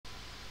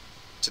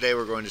Today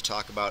we're going to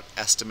talk about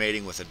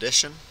estimating with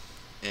addition,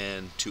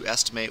 and to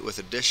estimate with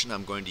addition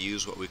I'm going to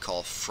use what we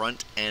call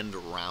front-end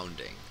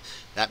rounding.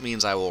 That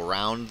means I will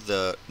round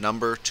the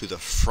number to the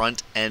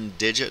front-end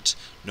digit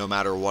no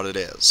matter what it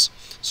is.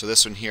 So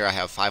this one here I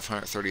have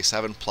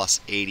 537 plus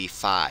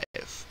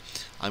 85.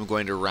 I'm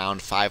going to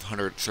round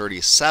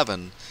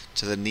 537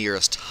 to the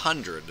nearest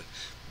hundred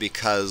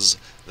because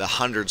the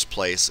hundreds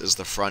place is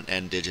the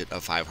front-end digit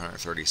of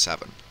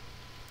 537.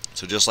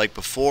 So just like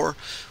before,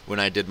 when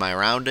I did my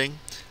rounding,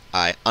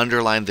 I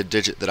underlined the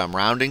digit that I'm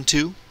rounding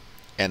to,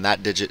 and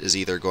that digit is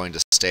either going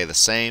to stay the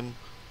same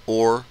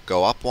or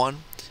go up one,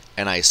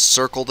 and I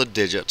circle the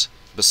digit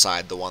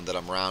beside the one that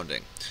I'm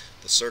rounding.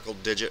 The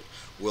circled digit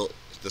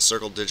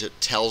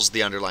tells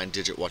the underlined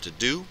digit what to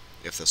do.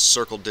 If the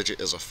circled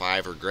digit is a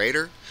 5 or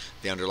greater,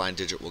 the underlined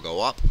digit will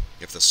go up.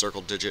 If the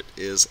circled digit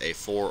is a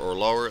 4 or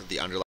lower, the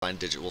underlined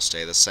digit will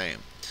stay the same.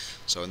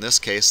 So in this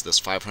case, this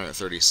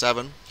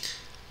 537,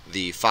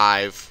 the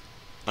 5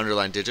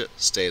 underlined digit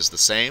stays the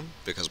same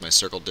because my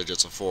circled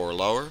digit's a 4 or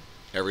lower.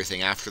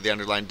 Everything after the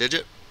underlined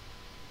digit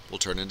will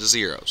turn into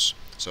zeros.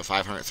 So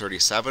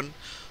 537,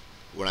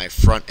 when I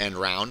front end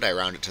round, I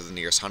round it to the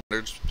nearest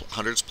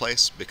hundreds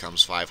place,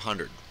 becomes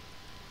 500.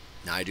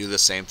 Now I do the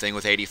same thing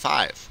with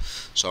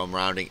 85. So I'm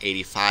rounding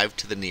 85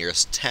 to the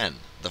nearest 10,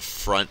 the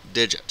front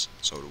digit.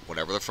 So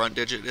whatever the front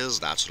digit is,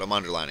 that's what I'm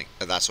underlining.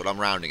 That's what I'm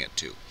rounding it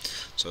to.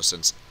 So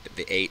since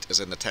the 8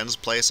 is in the tens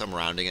place, I'm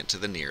rounding it to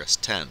the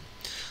nearest 10.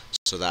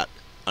 So that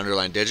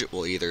underlined digit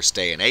will either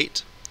stay an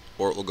 8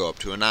 or it will go up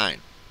to a 9.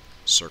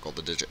 Circle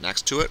the digit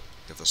next to it.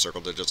 If the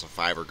circle digit's a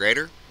 5 or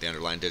greater, the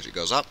underlined digit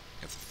goes up.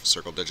 If the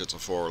circle digit's a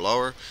 4 or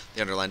lower,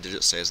 the underlined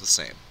digit stays the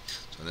same.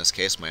 So in this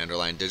case, my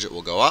underlined digit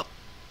will go up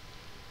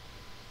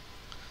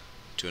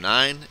to a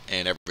 9,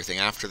 and everything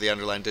after the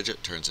underlined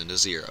digit turns into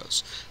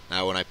zeros.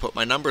 Now when I put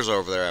my numbers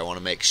over there, I want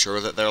to make sure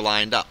that they're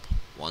lined up.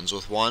 Ones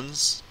with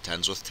ones,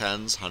 tens with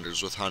tens,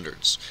 hundreds with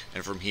hundreds.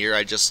 And from here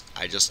I just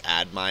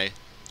add my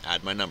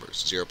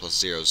numbers. 0 plus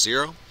 0 is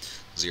 0,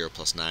 0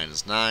 plus 9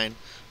 is 9,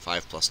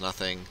 5 plus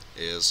nothing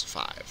is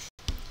 5.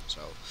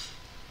 So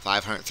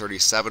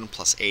 537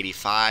 plus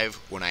 85,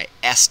 when I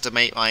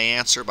estimate my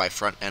answer by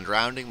front-end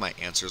rounding, my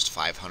answer is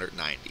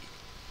 590.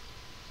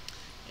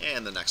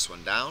 And the next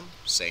one down,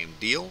 same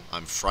deal.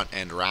 I'm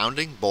front-end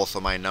rounding. Both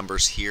of my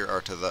numbers here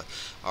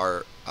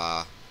are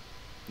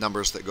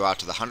numbers that go out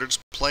to the hundreds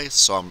place,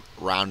 so I'm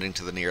rounding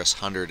to the nearest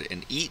hundred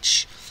in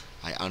each.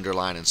 I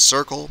underline and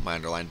circle. My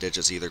underlined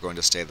digit's either going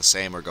to stay the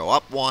same or go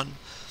up one.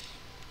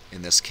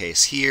 In this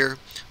case here,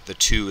 the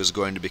 2 is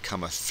going to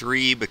become a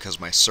 3 because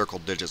my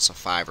circled digit's a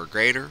 5 or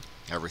greater.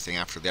 Everything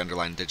after the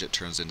underlined digit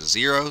turns into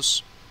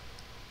zeros.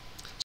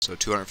 So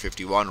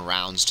 251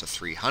 rounds to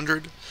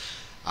 300.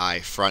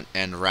 I front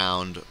end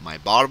round my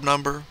bottom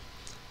number.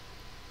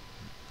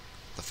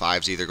 The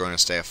 5's either going to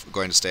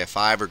stay a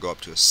 5 or go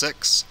up to a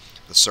 6.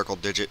 The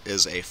circled digit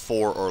is a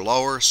 4 or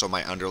lower, so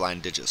my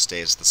underlined digit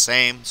stays the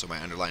same. So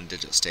my underlined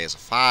digit stays a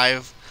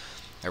 5.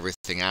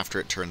 Everything after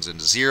it turns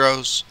into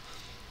zeros.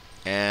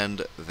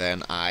 And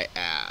then I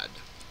add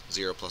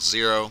 0 plus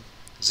 0,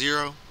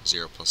 0,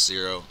 0 plus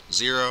 0,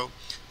 0,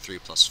 3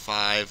 plus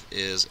 5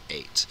 is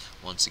 8.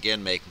 Once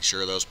again, making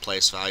sure those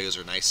place values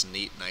are nice and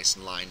neat, nice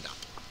and lined up.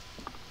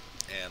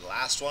 And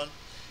last one,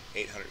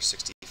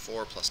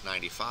 864 plus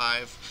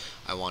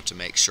 95. I want to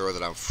make sure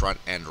that I'm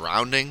front-end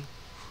rounding.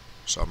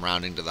 So I'm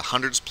rounding to the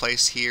hundreds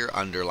place here,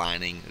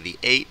 underlining the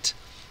 8.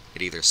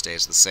 It either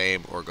stays the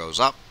same or goes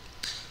up.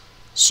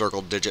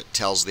 Circled digit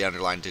tells the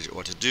underlined digit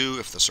what to do.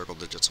 If the circled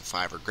digit's a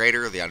 5 or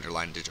greater, the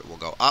underlined digit will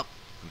go up.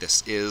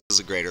 This is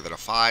greater than a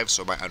 5,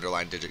 so my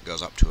underlined digit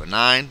goes up to a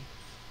 9.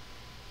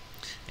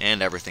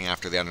 And everything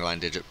after the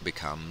underlined digit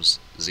becomes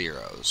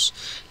zeros.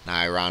 Now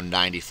I round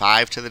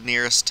 95 to the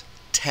nearest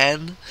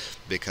 10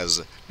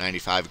 because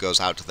 95 goes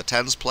out to the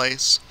tens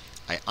place.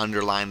 I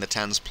underline the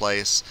tens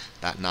place.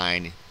 That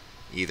 9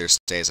 either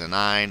stays a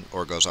 9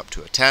 or goes up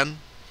to a 10.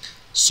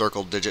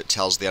 Circled digit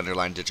tells the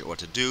underlined digit what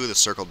to do. The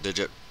circled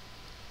digit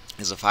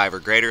is a 5 or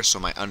greater, so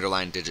my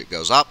underlined digit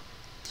goes up.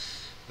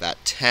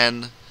 That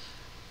 10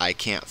 I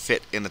can't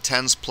fit in the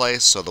tens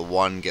place, so the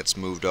 1 gets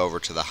moved over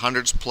to the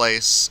hundreds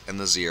place, and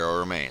the 0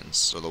 remains.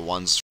 So the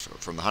 1's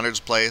from the hundreds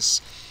place,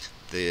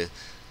 the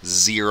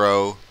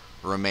 0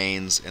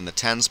 remains in the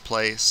tens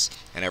place,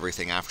 and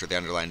everything after the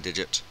underlined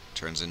digit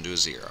turns into a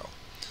 0.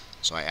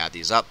 So I add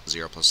these up,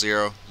 0 plus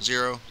 0,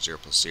 0, 0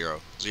 plus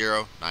 0,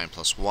 0, 9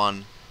 plus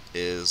 1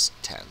 is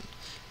 10.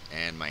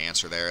 And my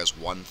answer there is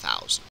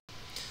 1,000.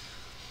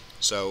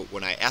 So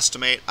when I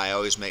estimate, I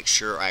always make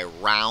sure I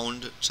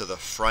round to the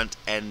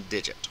front-end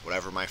digit.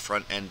 Whatever my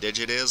front-end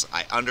digit is,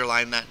 I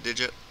underline that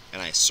digit,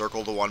 and I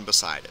circle the one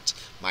beside it.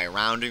 My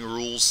rounding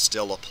rules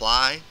still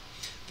apply.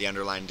 The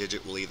underlined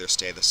digit will either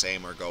stay the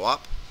same or go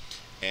up,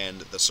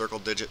 and the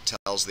circled digit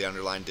tells the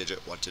underlined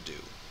digit what to do.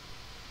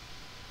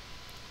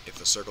 If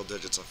the circled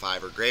digit's a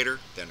 5 or greater,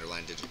 the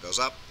underlined digit goes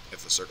up.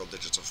 If the circled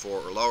digit's a 4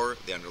 or lower,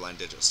 the underlined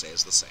digit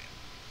stays the same.